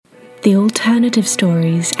the Alternative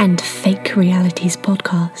Stories and Fake Realities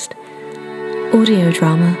podcast. Audio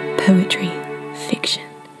drama, poetry, fiction.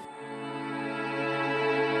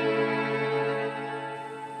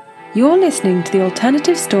 You're listening to the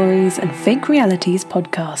Alternative Stories and Fake Realities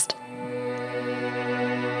podcast.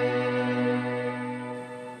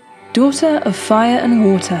 Daughter of Fire and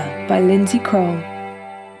Water by Lindsay Kroll,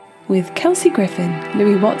 with Kelsey Griffin,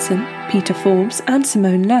 Louis Watson, Peter Forbes and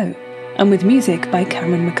Simone Lowe, and with music by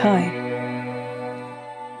Cameron Mackay.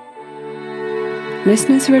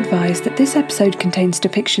 Listeners are advised that this episode contains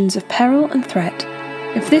depictions of peril and threat.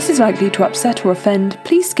 If this is likely to upset or offend,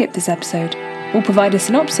 please skip this episode, or provide a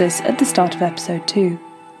synopsis at the start of episode 2.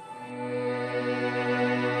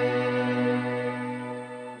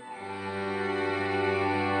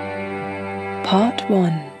 Part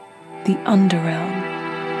 1. The Underrealm.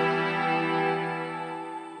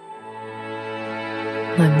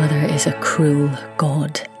 My mother is a cruel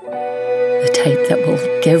god, the type that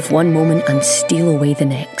will give one moment and steal away the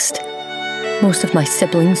next. Most of my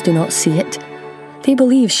siblings do not see it. They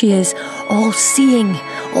believe she is all-seeing,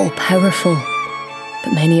 all-powerful.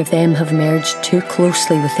 But many of them have merged too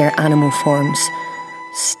closely with their animal forms,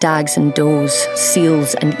 stags and does,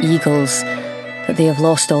 seals and eagles, that they have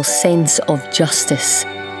lost all sense of justice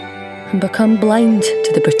and become blind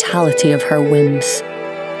to the brutality of her whims.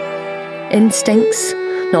 Instincts,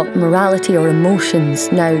 not morality or emotions,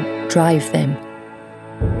 now drive them.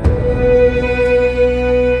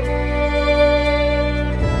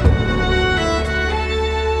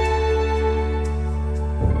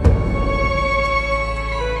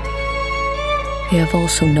 They have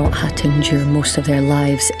also not had to endure most of their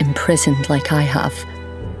lives imprisoned like I have,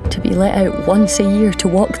 to be let out once a year to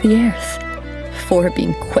walk the earth, before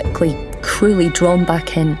being quickly, cruelly drawn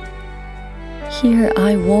back in. Here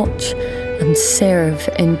I watch and serve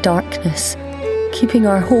in darkness, keeping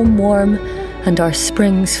our home warm and our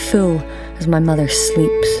springs full as my mother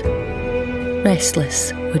sleeps.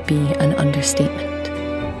 Restless would be an understatement.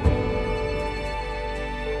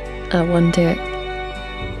 I wonder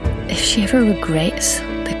if she ever regrets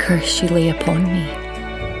the curse she lay upon me.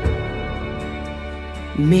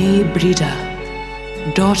 May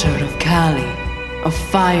Brida, daughter of Kali, of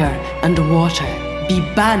fire and water, be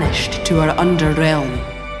banished to our underrealm,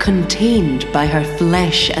 contained by her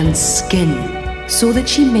flesh and skin, so that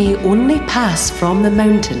she may only pass from the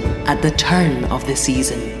mountain at the turn of the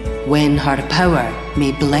season, when her power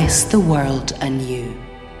may bless the world anew.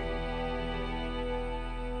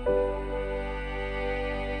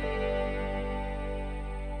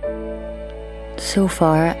 So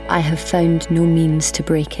far, I have found no means to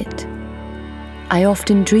break it. I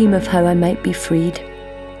often dream of how I might be freed,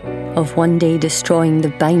 of one day destroying the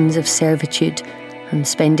binds of servitude and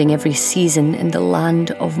spending every season in the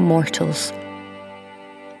land of mortals.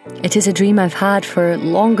 It is a dream I've had for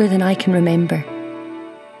longer than I can remember,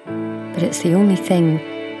 but it's the only thing,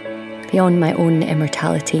 beyond my own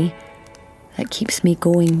immortality, that keeps me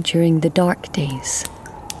going during the dark days.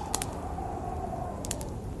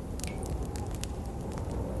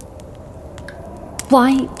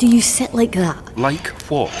 Why do you sit like that? Like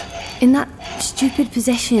what? In that stupid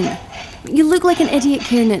position. You look like an idiot,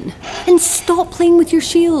 Kiernan. And stop playing with your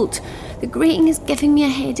shield. The grating is giving me a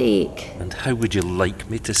headache. And how would you like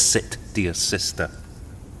me to sit, dear sister?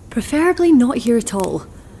 Preferably not here at all.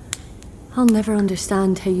 I'll never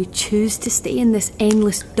understand how you choose to stay in this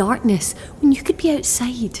endless darkness when you could be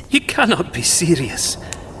outside. You cannot be serious.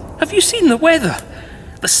 Have you seen the weather?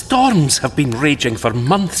 The storms have been raging for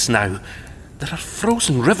months now. There are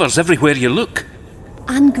frozen rivers everywhere you look.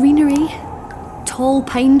 And greenery. Tall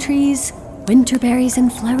pine trees, winter berries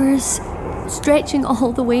and flowers, stretching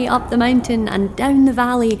all the way up the mountain and down the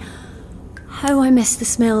valley. How I miss the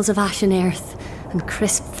smells of ashen earth and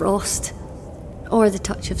crisp frost, or the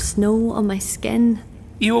touch of snow on my skin.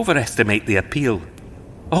 You overestimate the appeal.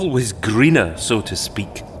 Always greener, so to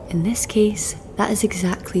speak. In this case, that is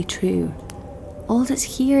exactly true. All that's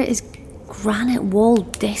here is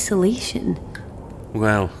granite-walled desolation.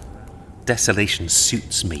 Well, desolation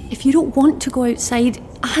suits me. If you don't want to go outside,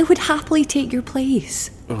 I would happily take your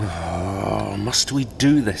place. Oh, must we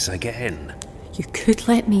do this again? You could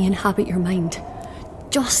let me inhabit your mind.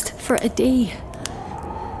 Just for a day.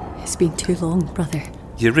 It's been too long, brother.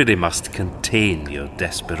 You really must contain your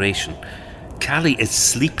desperation. Kali is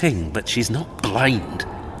sleeping, but she's not blind.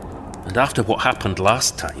 And after what happened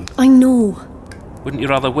last time... I know. Wouldn't you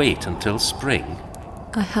rather wait until spring?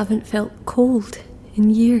 I haven't felt cold in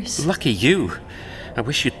years. Lucky you. I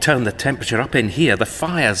wish you'd turn the temperature up in here. The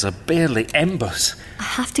fires are barely embers. I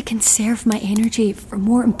have to conserve my energy for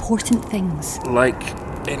more important things. Like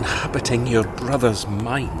inhabiting your brother's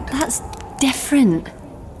mind. That's different.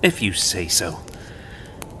 If you say so.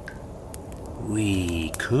 We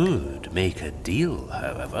could make a deal,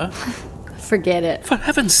 however. Forget it. For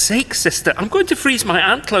heaven's sake, sister, I'm going to freeze my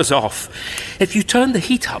antlers off. If you turn the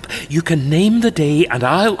heat up, you can name the day and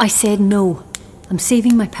I'll... I said no. I'm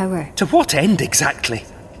saving my power. To what end exactly?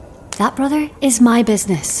 That, brother, is my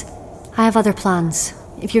business. I have other plans.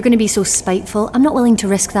 If you're going to be so spiteful, I'm not willing to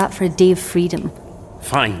risk that for a day of freedom.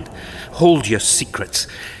 Fine. Hold your secrets.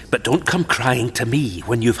 But don't come crying to me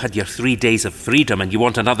when you've had your 3 days of freedom and you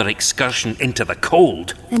want another excursion into the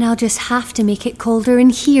cold. Then I'll just have to make it colder in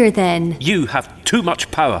here then. You have too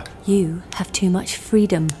much power. You have too much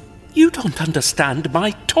freedom. You don't understand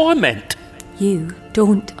my torment. You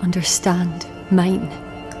don't understand mine.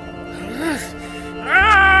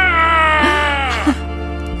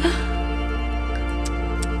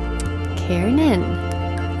 Kiernan,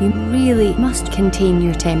 you really must contain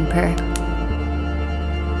your temper.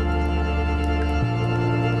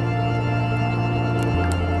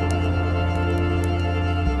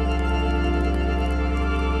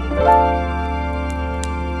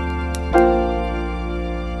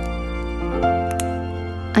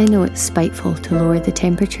 I know it's spiteful to lower the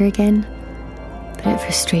temperature again, but it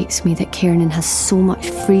frustrates me that Kiernan has so much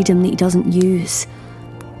freedom that he doesn't use.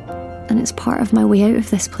 And it's part of my way out of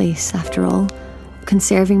this place, after all,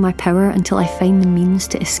 conserving my power until I find the means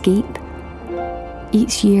to escape.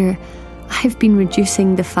 Each year, I've been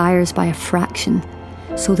reducing the fires by a fraction,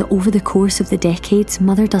 so that over the course of the decades,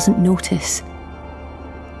 Mother doesn't notice.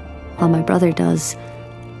 While my brother does,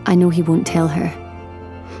 I know he won't tell her.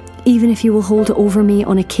 Even if he will hold it over me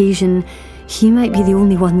on occasion, he might be the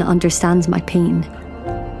only one that understands my pain.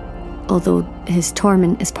 Although his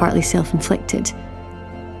torment is partly self-inflicted.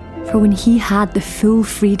 For when he had the full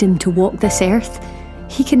freedom to walk this earth,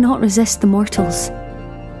 he could not resist the mortals.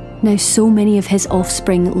 Now so many of his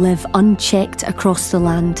offspring live unchecked across the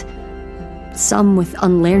land. Some with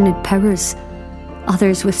unlearned powers,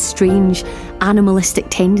 others with strange, animalistic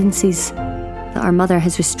tendencies that our mother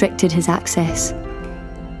has restricted his access.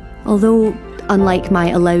 Although, unlike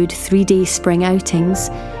my allowed 3-day spring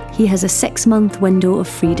outings, he has a 6-month window of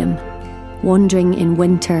freedom, wandering in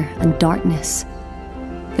winter and darkness.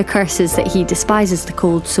 The curse is that he despises the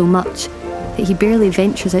cold so much that he barely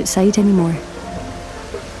ventures outside anymore.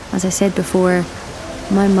 As I said before,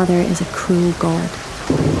 my mother is a cruel god.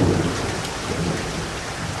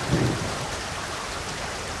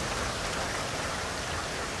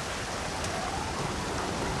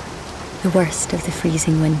 The worst of the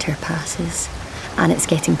freezing winter passes, and it's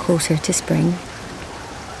getting closer to spring.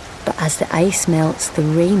 But as the ice melts, the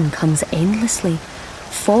rain comes endlessly,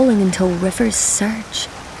 falling until rivers surge.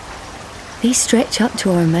 They stretch up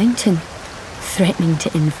to our mountain, threatening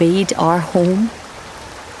to invade our home.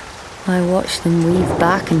 I watch them weave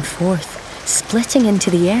back and forth, splitting into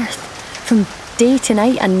the earth, from day to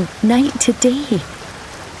night and night to day,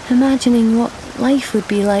 imagining what life would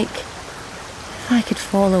be like if I could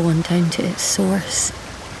follow one down to its source.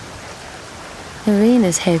 The rain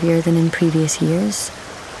is heavier than in previous years,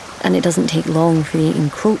 and it doesn't take long for the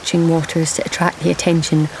encroaching waters to attract the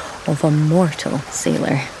attention of a mortal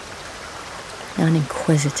sailor. An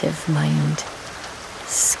inquisitive mind,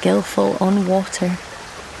 skillful on water,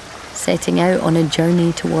 setting out on a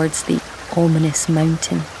journey towards the ominous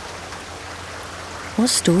mountain. What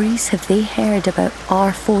stories have they heard about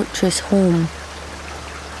our fortress home?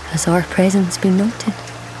 Has our presence been noted?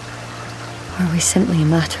 Or are we simply a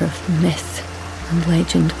matter of myth and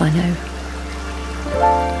legend by now?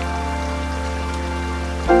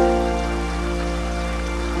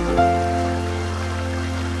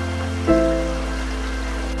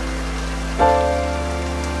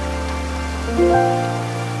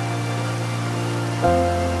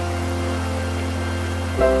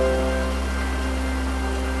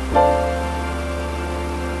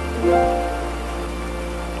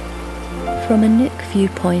 From a nook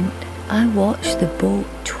viewpoint, I watch the boat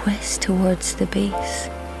twist towards the base,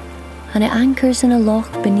 and it anchors in a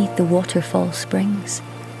loch beneath the waterfall springs.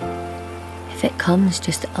 If it comes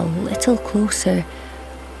just a little closer,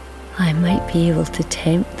 I might be able to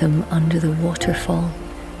tempt them under the waterfall,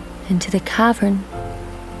 into the cavern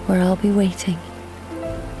where I'll be waiting.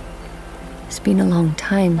 It's been a long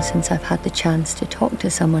time since I've had the chance to talk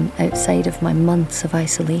to someone outside of my months of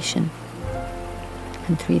isolation.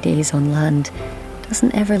 And 3 days on land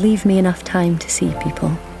doesn't ever leave me enough time to see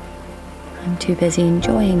people. I'm too busy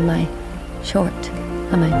enjoying my short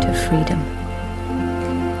amount of freedom.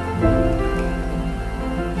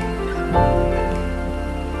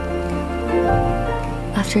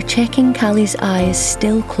 After checking Callie's eyes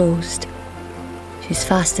still closed, She's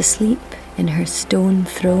fast asleep in her stone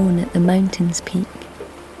throne at the mountain's peak.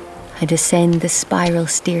 I descend the spiral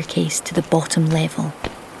staircase to the bottom level.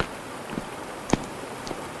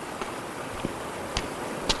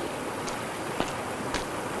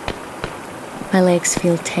 My legs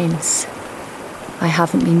feel tense. I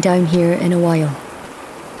haven't been down here in a while.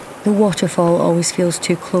 The waterfall always feels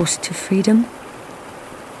too close to freedom.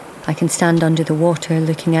 I can stand under the water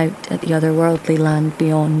looking out at the otherworldly land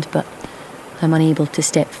beyond, but I'm unable to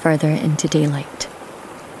step further into daylight.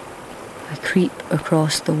 I creep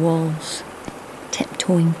across the walls,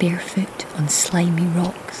 tiptoeing barefoot on slimy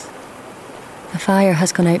rocks. The fire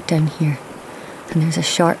has gone out down here, and there's a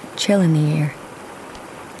sharp chill in the air.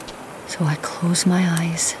 So I close my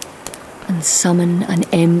eyes and summon an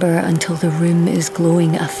ember until the room is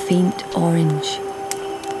glowing a faint orange.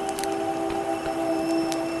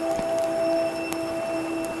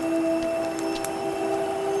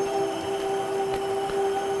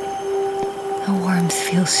 The warmth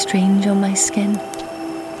feels strange on my skin,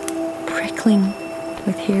 prickling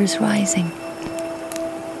with hairs rising.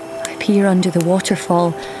 I peer under the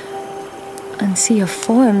waterfall and see a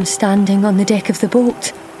form standing on the deck of the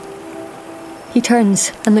boat. He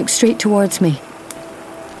turns and looks straight towards me.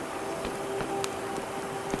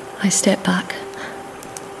 I step back.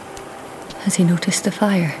 Has he noticed the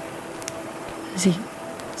fire? Has he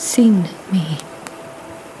seen me?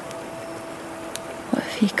 What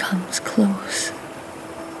if he comes close?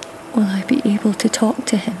 Will I be able to talk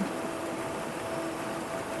to him?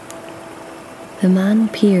 The man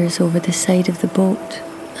peers over the side of the boat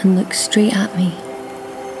and looks straight at me,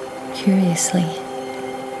 curiously,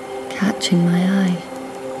 catching my eye.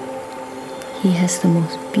 He has the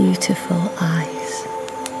most beautiful eyes,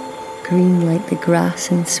 green like the grass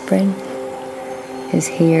in spring, his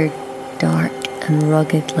hair dark and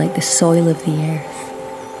rugged like the soil of the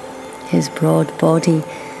earth. His broad body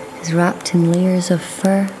is wrapped in layers of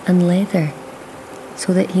fur and leather,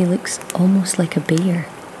 so that he looks almost like a bear.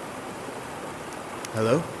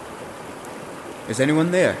 Hello? Is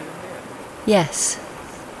anyone there? Yes,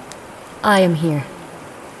 I am here.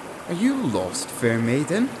 Are you lost, fair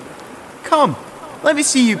maiden? Come, let me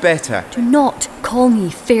see you better. Do not call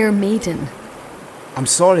me fair maiden. I'm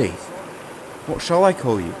sorry. What shall I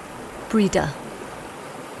call you? Brida.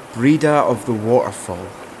 Brida of the waterfall.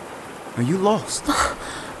 Are you lost?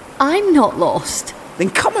 I'm not lost.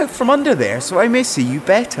 Then come out from under there so I may see you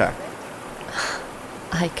better.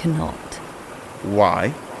 I cannot.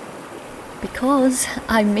 Why? Because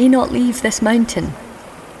I may not leave this mountain.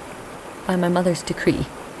 By my mother's decree.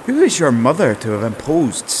 Who is your mother to have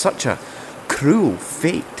imposed such a cruel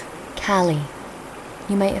fate? Callie.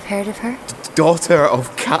 You might have heard of her? Daughter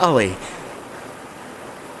of Callie.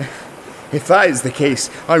 If that is the case,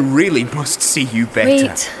 I really must see you better.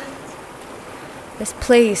 Wait. This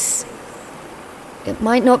place, it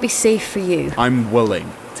might not be safe for you. I'm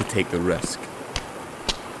willing to take the risk.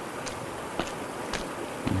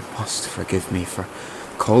 You must forgive me for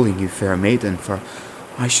calling you fair maiden, for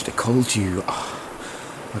I should have called you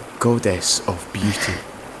a goddess of beauty.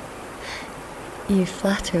 You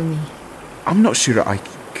flatter me. I'm not sure I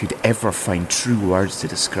could ever find true words to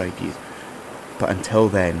describe you, but until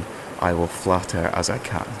then, I will flatter as I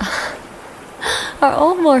can. Are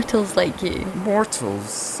all mortals like you?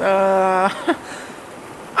 Mortals? I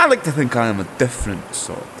like to think I am a different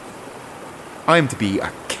sort. I am to be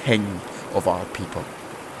a king of our people,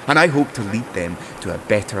 and I hope to lead them to a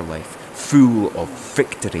better life, full of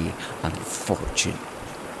victory and fortune.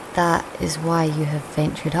 That is why you have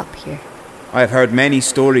ventured up here. I have heard many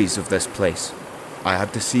stories of this place. I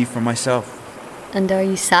had to see for myself. And are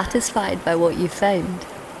you satisfied by what you found?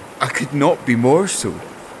 I could not be more so.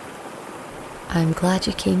 I'm glad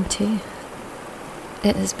you came too.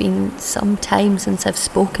 It has been some time since I've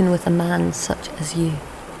spoken with a man such as you.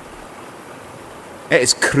 It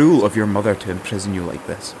is cruel of your mother to imprison you like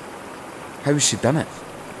this. How has she done it?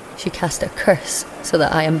 She cast a curse so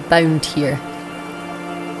that I am bound here.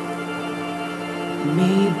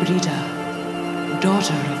 May Brida,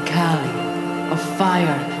 daughter of Callie, of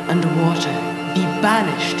fire and water, be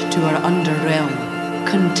banished to our underrealm,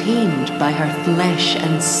 contained by her flesh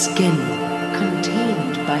and skin,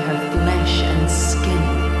 contained by her flesh and skin,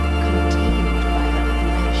 contained by her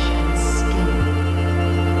flesh and skin.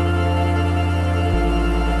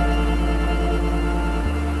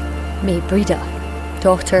 May Brida,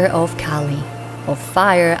 daughter of Callie, of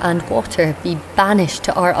fire and water, be banished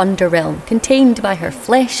to our underrealm, contained by her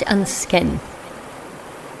flesh and skin.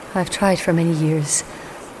 I've tried for many years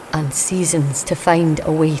and seasons to find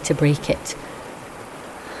a way to break it,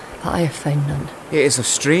 but I have found none. It is a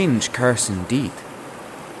strange curse indeed.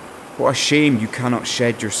 What a shame you cannot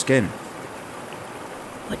shed your skin.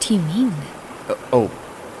 What do you mean?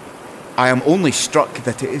 I am only struck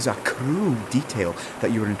that it is a cruel detail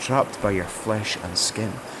that you are entrapped by your flesh and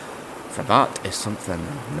skin. For that is something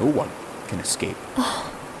no one can escape.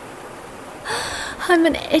 Oh, I'm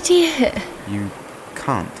an idiot. You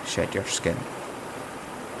can't shed your skin.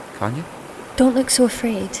 Can you? Don't look so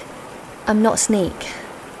afraid. I'm not a snake.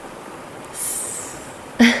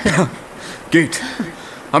 Good.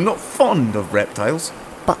 I'm not fond of reptiles.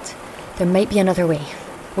 But there might be another way.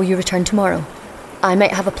 Will you return tomorrow? I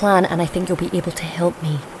might have a plan and I think you'll be able to help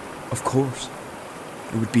me. Of course.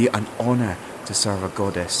 It would be an honour to serve a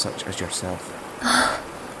goddess such as yourself.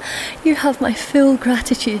 You have my full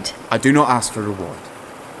gratitude. I do not ask for reward.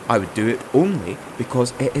 I would do it only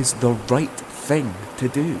because it is the right thing to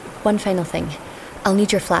do. One final thing. I'll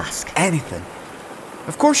need your flask. Anything.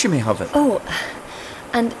 Of course you may have it. Oh,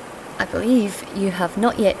 and I believe you have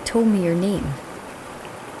not yet told me your name.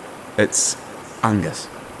 It's Angus.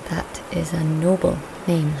 That is a noble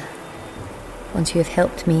name. Once you have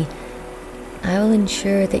helped me, I will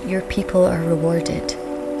ensure that your people are rewarded.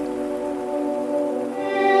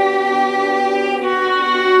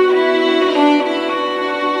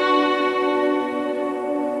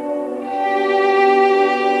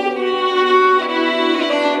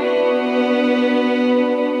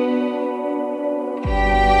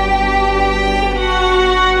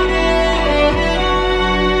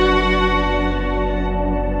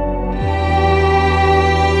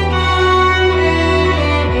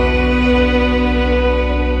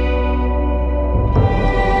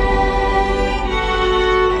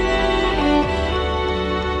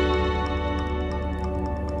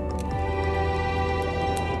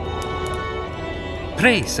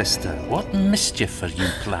 Pray, sister, what mischief are you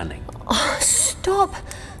planning? Oh, stop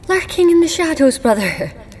lurking in the shadows,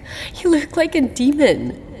 brother. You look like a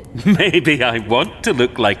demon. Maybe I want to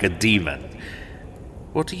look like a demon.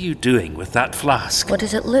 What are you doing with that flask? What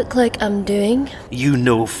does it look like I'm doing? You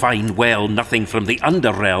know fine well nothing from the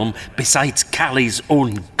Underrealm besides Callie's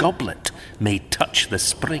own goblet may touch the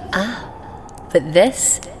spring. But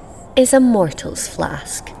this is a mortal's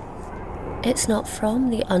flask. It's not from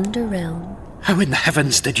the Underrealm. How in the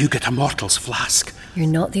heavens did you get a mortal's flask? You're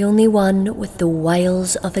not the only one with the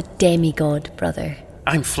wiles of a demigod, brother.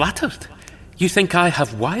 I'm flattered. You think I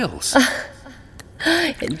have wiles?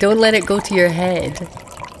 Don't let it go to your head.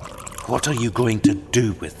 What are you going to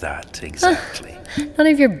do with that, exactly? None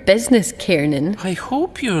of your business, Kiernan. I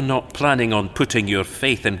hope you're not planning on putting your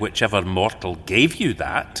faith in whichever mortal gave you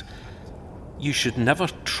that. You should never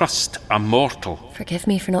trust a mortal. Forgive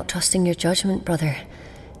me for not trusting your judgment, brother.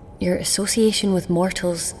 Your association with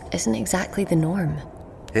mortals isn't exactly the norm.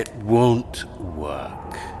 It won't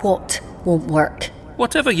work. What won't work?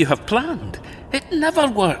 Whatever you have planned, it never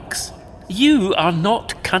works. You are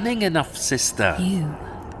not cunning enough, sister. You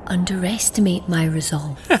underestimate my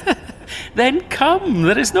resolve. Then come,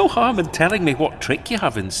 there is no harm in telling me what trick you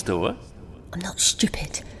have in store. I'm not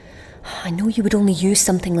stupid. I know you would only use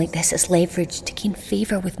something like this as leverage to gain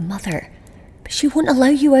favour with Mother. But she won't allow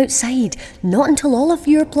you outside, not until all of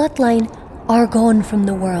your bloodline are gone from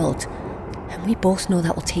the world. And we both know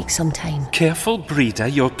that will take some time. Careful, Breda,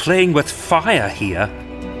 you're playing with fire here.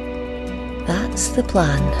 That's the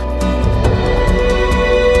plan.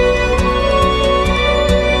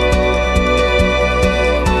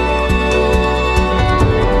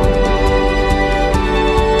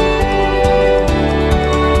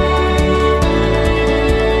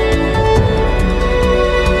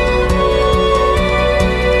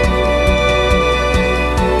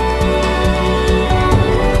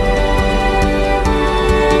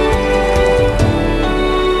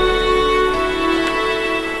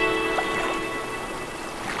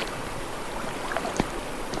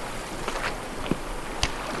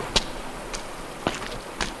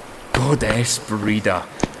 Goddess Breda,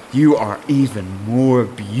 you are even more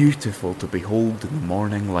beautiful to behold in the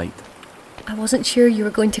morning light. I wasn't sure you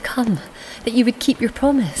were going to come, that you would keep your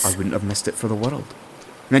promise. I wouldn't have missed it for the world.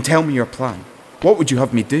 Now tell me your plan. What would you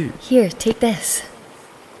have me do? Here, take this.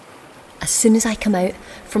 As soon as I come out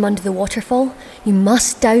from under the waterfall, you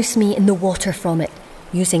must douse me in the water from it,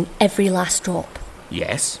 using every last drop.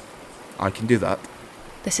 Yes, I can do that.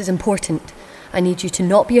 This is important. I need you to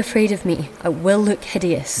not be afraid of me. I will look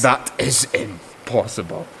hideous. That is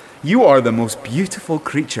impossible. You are the most beautiful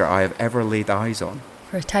creature I have ever laid eyes on.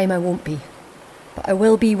 For a time I won't be. But I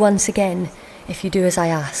will be once again, if you do as I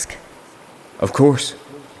ask. Of course.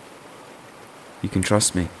 You can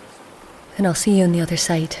trust me. Then I'll see you on the other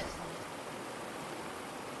side.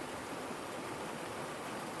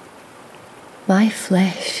 My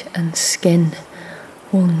flesh and skin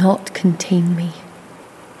will not contain me.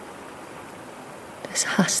 This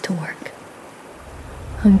has to work.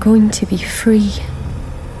 I'm going to be free.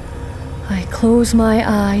 I close my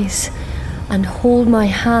eyes and hold my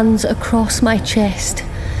hands across my chest,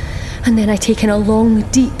 and then I take in a long,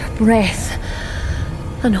 deep breath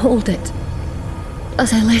and hold it.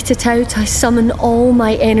 As I let it out, I summon all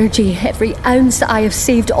my energy, every ounce that I have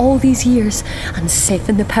saved all these years, and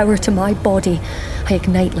siphon the power to my body. I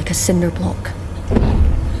ignite like a cinder block.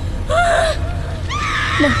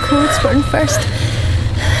 My clothes burn first,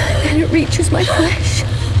 then it reaches my flesh.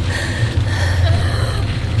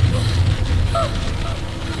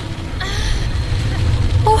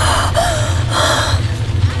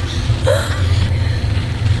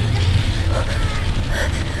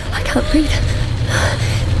 I can't breathe.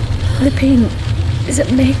 The pain is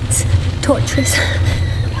immense, torturous,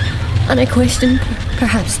 and I question,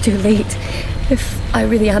 perhaps too late, if I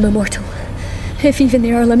really am immortal, if even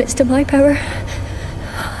there are limits to my power.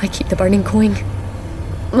 I keep the burning going.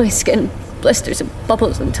 My skin blisters and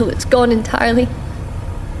bubbles until it's gone entirely.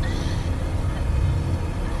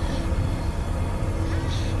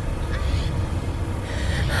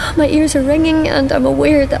 My ears are ringing and I'm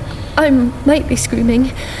aware that I might be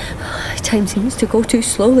screaming. Time seems to go too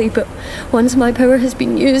slowly, but once my power has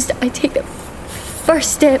been used, I take the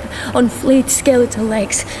first step on flayed skeletal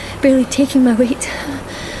legs, barely taking my weight.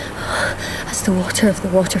 As the water of the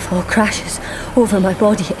waterfall crashes over my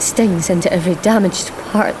body, it stings into every damaged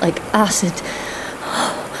part like acid.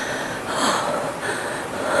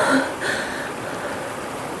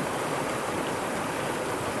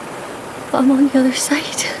 I'm on the other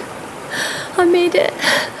side. I made it.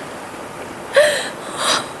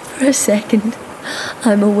 For a second,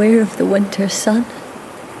 I'm aware of the winter sun,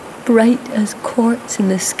 bright as quartz in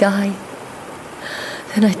the sky.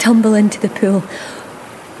 Then I tumble into the pool.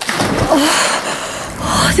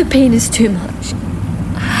 Oh, the pain is too much.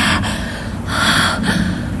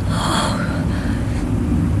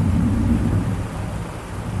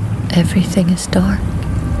 Everything is dark.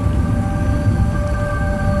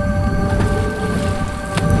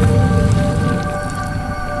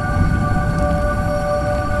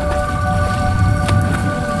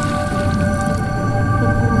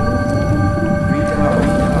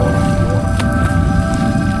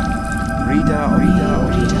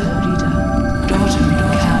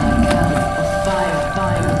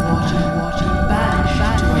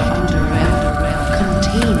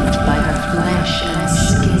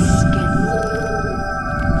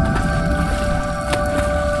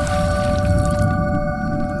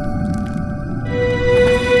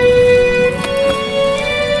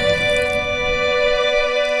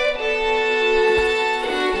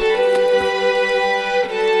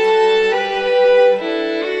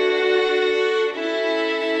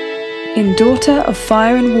 In Daughter of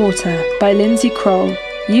Fire and Water by Lindsay Kroll,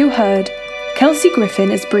 you heard Kelsey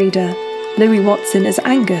Griffin as Breda, Louis Watson as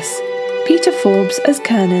Angus, Peter Forbes as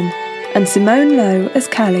Kernan, and Simone Lowe as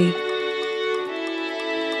Callie.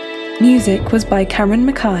 Music was by Cameron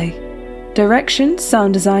Mackay. Direction,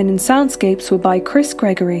 sound design and soundscapes were by Chris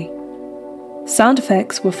Gregory. Sound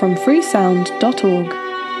effects were from freesound.org.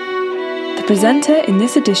 The presenter in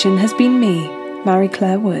this edition has been me, Mary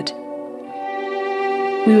Claire Wood.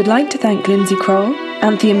 We would like to thank Lindsay Kroll,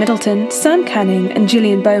 Anthea Middleton, Sam Canning and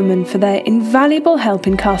Gillian Bowman for their invaluable help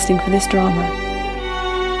in casting for this drama.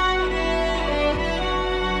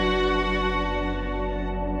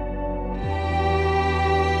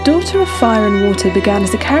 Daughter of Fire and Water began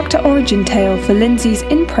as a character origin tale for Lindsay's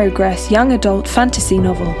in-progress young adult fantasy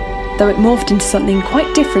novel, though it morphed into something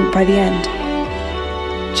quite different by the end.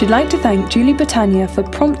 She'd like to thank Julie Britannia for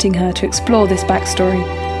prompting her to explore this backstory,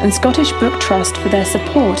 and Scottish Book Trust for their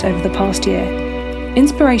support over the past year.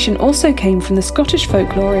 Inspiration also came from the Scottish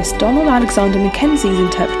folklorist Donald Alexander Mackenzie's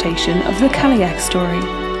interpretation of the Cailleach story.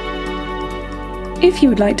 If you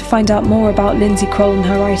would like to find out more about Lindsay Kroll and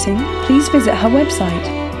her writing, please visit her website,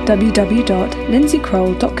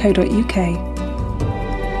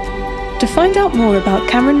 www.lindsaycroll.co.uk. To find out more about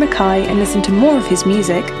Cameron Mackay and listen to more of his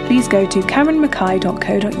music, please go to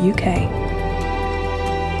cameronmackay.co.uk.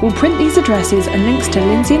 We'll print these addresses and links to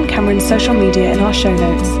Lindsay and Cameron's social media in our show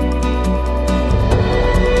notes.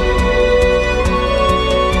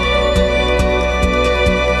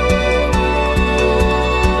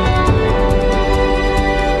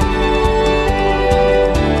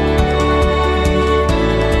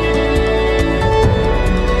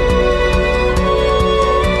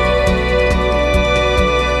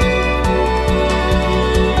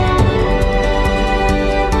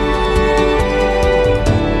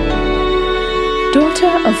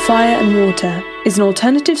 Daughter of Fire and Water is an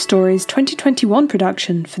Alternative Stories 2021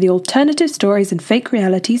 production for the Alternative Stories and Fake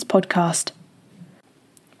Realities podcast.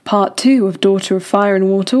 Part 2 of Daughter of Fire and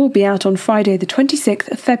Water will be out on Friday the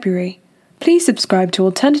 26th of February. Please subscribe to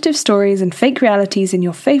Alternative Stories and Fake Realities in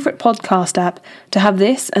your favourite podcast app to have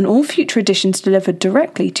this and all future editions delivered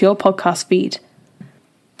directly to your podcast feed.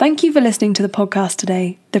 Thank you for listening to the podcast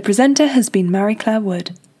today. The presenter has been Mary Claire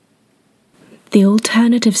Wood. The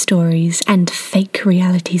Alternative Stories and Fake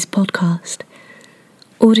Realities podcast.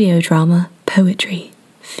 Audio drama, poetry,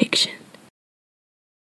 fiction.